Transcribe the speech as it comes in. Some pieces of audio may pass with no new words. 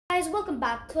Guys, welcome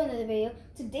back to another video.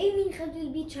 Today me and Khalid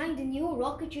will be trying the new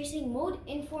rocket racing mode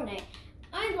in Fortnite.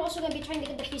 And we're also going to be trying to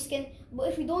get the free skin, but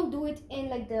if we don't do it in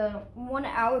like the 1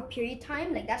 hour period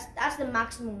time, like that's the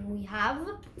maximum we have.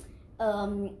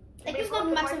 Like it's not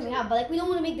the maximum we have, but like we don't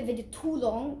want to make the video too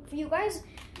long for you guys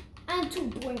and too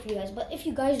boring for you guys. But if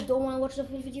you guys don't want to watch the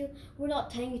full video, we're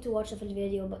not telling you to watch the full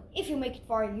video, but if you make it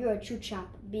far, you're a true champ,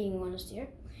 being honest here.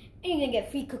 And you're going to get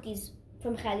free cookies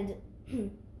from Khalid.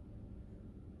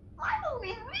 Why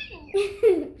always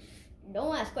me?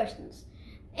 Don't ask questions.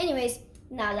 Anyways,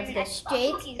 now let's get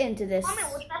straight into this. Comment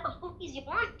what type of cookies you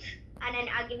want, and then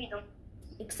I'll give you them.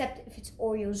 Except if it's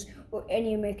Oreos or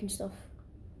any American stuff.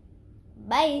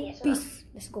 Bye. Yes, peace.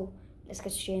 Let's go. Let's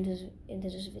get straight into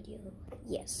this video.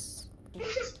 Yes.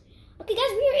 Okay,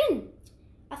 guys, we're in.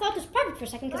 I thought it was private for a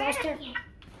second because I was terrified.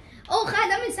 Oh,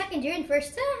 Khalid, I'm in second. You're in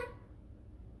first.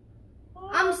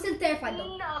 I'm still terrified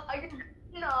though.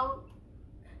 No.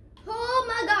 Oh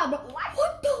my god, bro.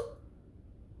 What the?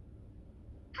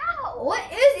 How? What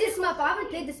is this map? I haven't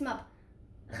played this map.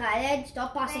 Khalid,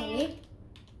 stop passing me.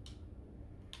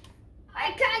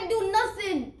 I can't do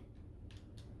nothing.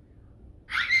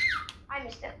 I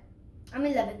missed it. I'm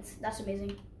 11th. That's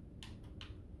amazing.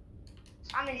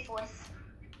 I'm in 4th.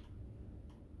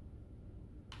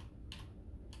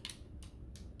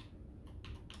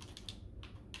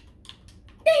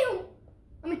 Damn!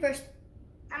 I'm in first.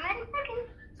 I'm in 2nd.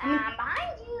 I'm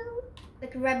behind you.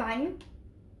 Like right behind me.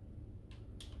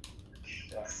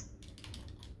 Yes.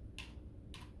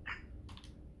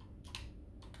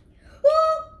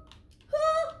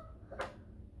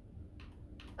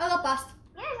 I got past.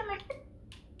 Yes, I'm in 5th.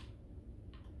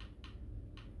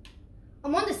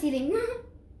 I'm on the ceiling.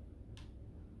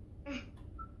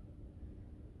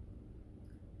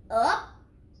 Up.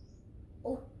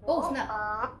 Oh snap.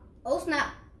 Oh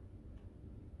snap.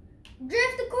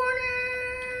 Drift the corner.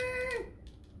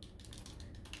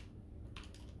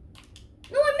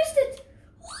 No, I missed it.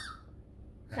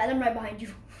 Khalid, I'm right behind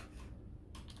you.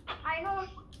 I know.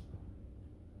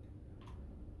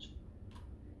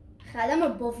 Khalid, I'm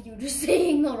above you. Just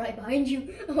saying, not right behind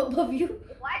you. I'm above you.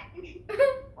 What?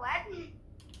 What?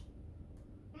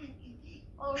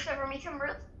 Oh, shiver me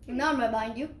timbers. Now I'm right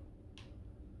behind you.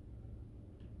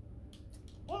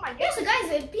 Oh my god. Yeah, so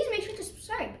guys, please make sure to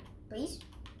subscribe. Please.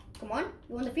 Come on.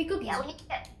 You want the free cookies? Yeah, we need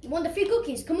it. You want the free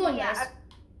cookies? Come on, Yeah, guys.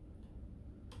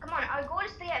 Come on, our goal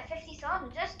is to get 50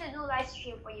 subs just to do live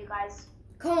stream for you guys.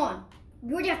 Come on.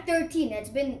 We already have 13. It's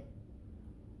been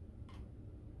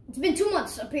 2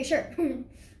 months, I'm pretty sure.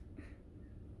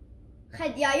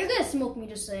 Yeah, you're gonna smoke me,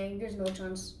 just saying. There's no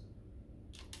chance.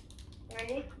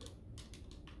 Ready?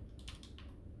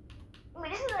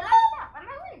 Wait, this is the last step. I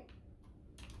might win.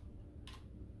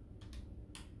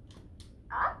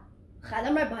 Huh? Khalid,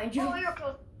 I'm right behind you. Oh, you're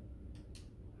close.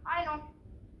 I know.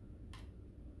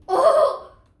 Oh!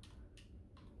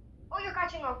 Oh, you're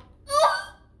catching up.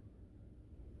 Oh!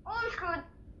 Oh, I'm screwed.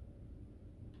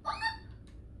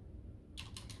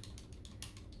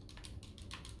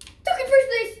 Took in first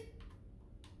place.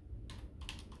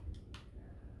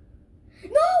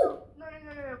 No! No.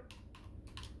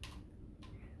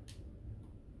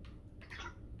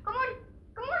 Come on.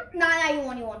 Come on. Nah, you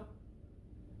won.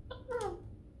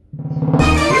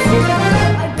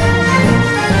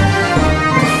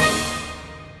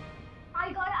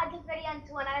 I got it at the very end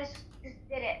when I just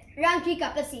did it. Round 3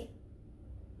 cup, let's see.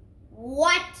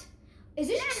 What? Is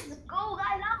this Let's go,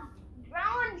 guys. I'm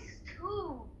round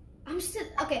 2. I'm still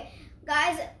okay,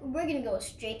 guys. We're gonna go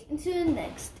straight into the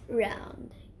next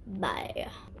round. Bye.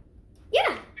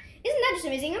 Yeah, isn't that just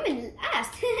amazing? I'm in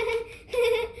last.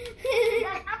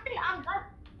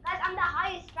 Guys, I'm the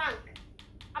highest rank.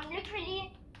 I'm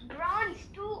literally bronze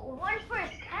 2, 1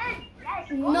 first 10. Let's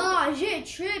go. Nah, j'ai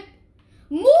trip.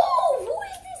 Move! Who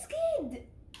is this kid?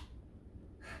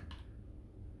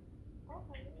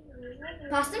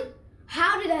 Past him?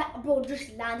 How did that bro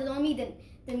just landed on me?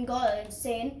 Then got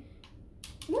insane.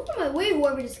 Move from my way,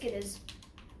 whoever this kid is.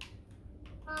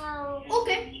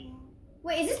 Okay.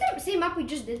 Wait, is this the same map we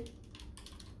just did?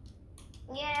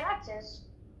 Yeah, that's it.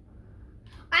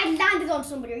 I landed on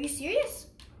somebody. Are you serious?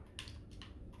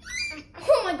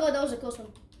 Oh my god, that was a close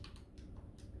one.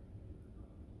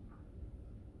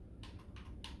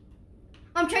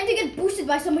 I'm trying to get boosted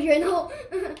by somebody right now.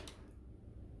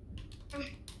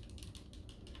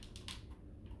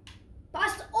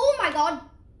 Past. Oh my god.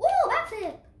 Oh, that's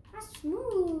it. That's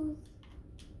smooth.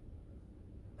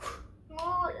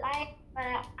 Smooth like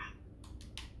that.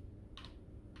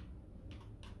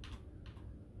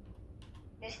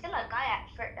 There's still a guy at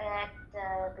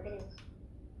the beginning.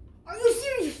 Are you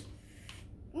serious?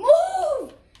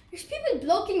 Move! There's people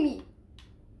blocking me.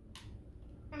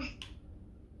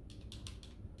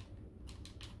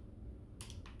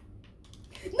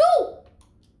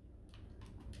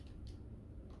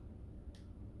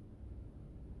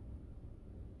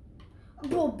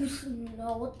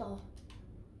 No, what the?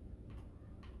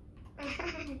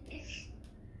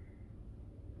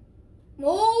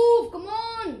 Move! Come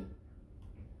on!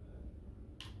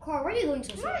 Car, where are you going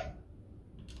so slow?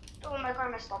 Oh, my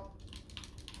car messed up.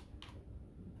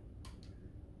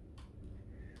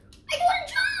 I want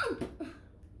to jump!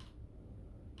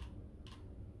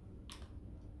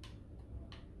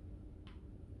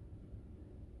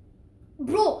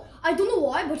 Bro, I don't know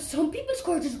why, but some people's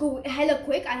cars just go hella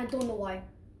quick and I don't know why.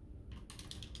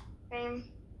 Same.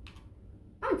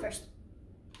 I'm first.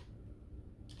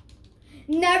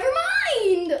 Never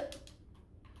mind!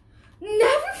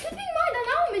 Never flipping mind, and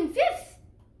now I'm in fifth.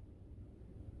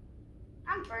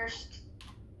 I'm first.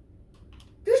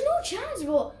 There's no chance,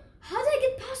 bro. How did I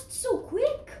get past so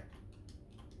quick?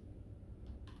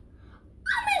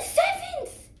 I'm in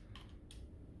seventh.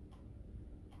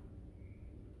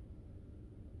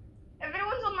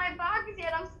 Everyone's on my back,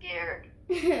 yet I'm scared.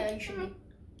 You should be.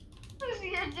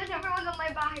 Just everyone's on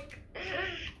my back.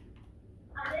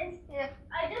 Yeah.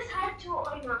 I just had to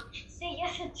say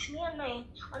yes it's me on my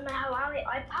Huawei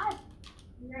iPad.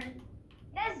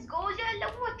 Let's go,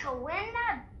 Zella, to win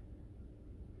that.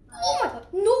 Oh my god,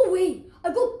 no way!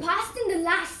 I go past in the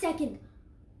last second.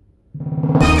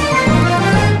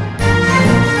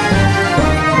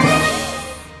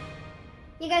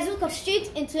 You guys will go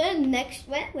straight into the next.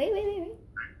 Wait.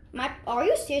 Are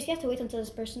you serious? You have to wait until this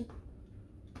person.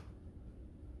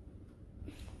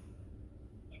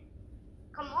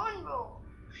 Come on, bro.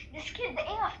 This kid, the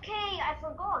AFK, I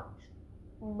forgot.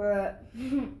 Bruh.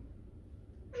 He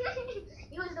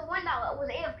was the one that was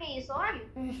AFK, you saw him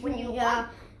when you yeah. won.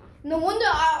 No wonder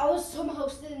I was somehow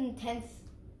still in 10th.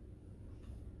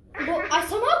 Bro, I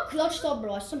somehow clutched up,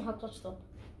 bro. Somehow.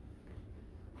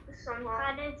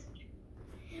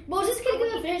 But is this kid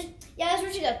gonna finish? Yeah, let's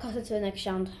actually cut it to the next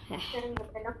round. Yeah,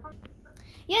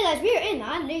 guys, we're in.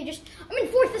 I'm in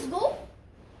 4th. Let's go.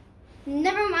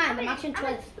 Never mind. I'm actually in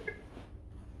 12th.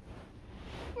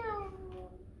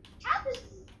 How does this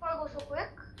car go so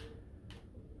quick?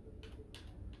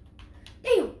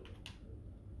 Damn.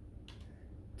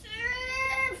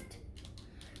 Drift.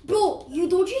 Bro,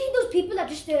 don't you hate those people that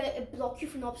just block you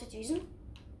for no opposite reason?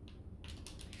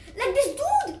 Like this dude.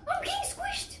 I'm getting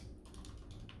squished.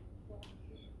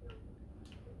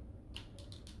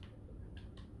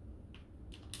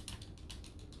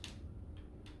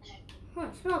 Huh,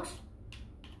 smokes.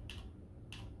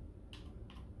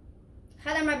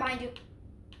 Heather, I'm right behind you.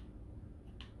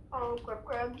 Oh,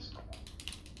 crabs.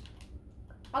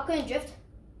 I couldn't drift.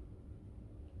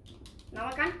 Now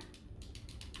I can.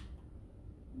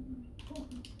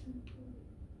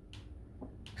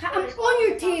 I'm on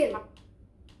your tail.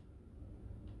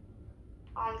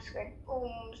 I'm scared. Oh,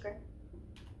 I'm scared.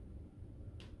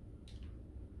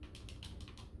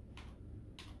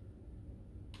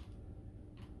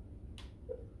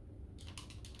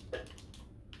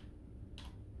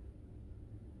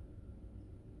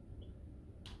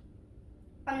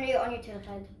 I'm really on your tail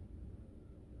side.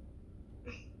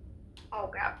 Oh,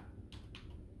 crap.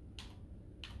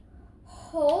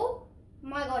 Oh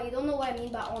my god, you don't know what I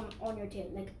mean by on your tail.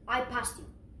 Like, I passed you.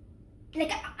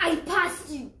 Like, I passed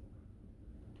you.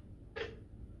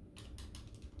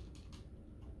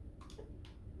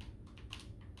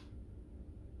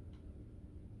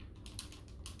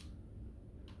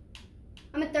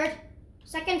 I'm in 3rd.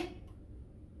 2nd.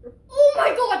 Oh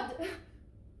my god!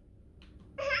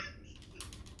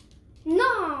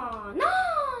 Nah,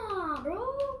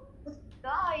 bro.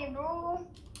 Die, bro.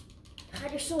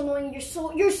 God, you're so annoying.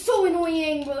 You're so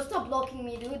annoying, bro. Stop blocking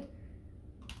me, dude.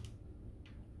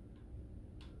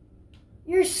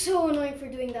 You're so annoying for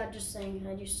doing that. Just saying,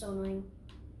 God, you're so annoying.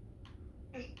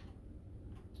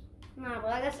 Nah, bro,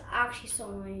 that's actually so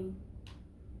annoying.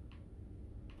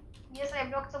 Yes, I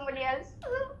blocked somebody else.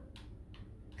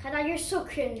 Khada, you're so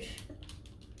cringe.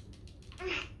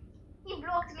 He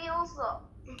blocked me also.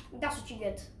 That's what you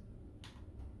get.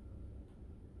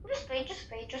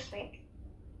 Just wait.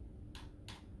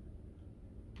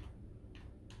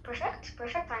 Perfect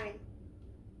timing.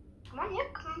 Come on, yeah,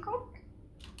 come on.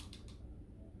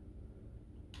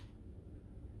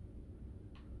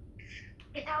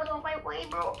 Get out of my way,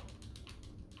 bro.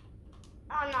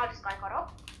 Oh, no, this guy got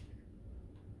up.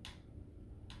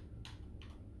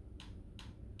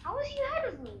 How is he ahead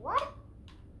of me? What?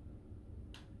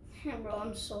 Bro,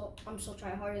 I'm so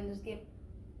try hard in this game.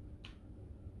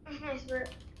 I swear.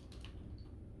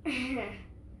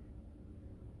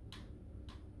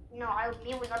 No,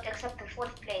 me would not accept the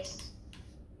 4th place.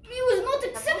 Me was not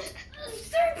accept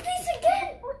 3rd place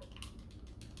again.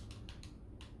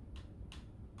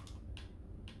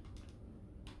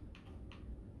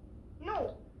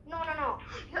 No.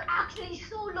 be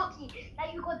so lucky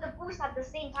that you got the boost at the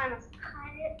same time as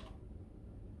Khaled.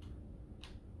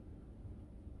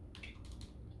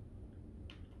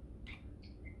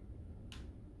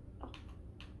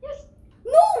 Yes.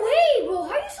 No way, bro.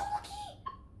 How are you so lucky?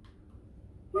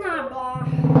 Nah, bro.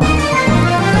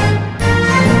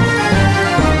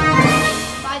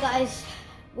 Bye, guys.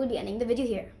 We'll be ending the video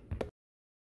here.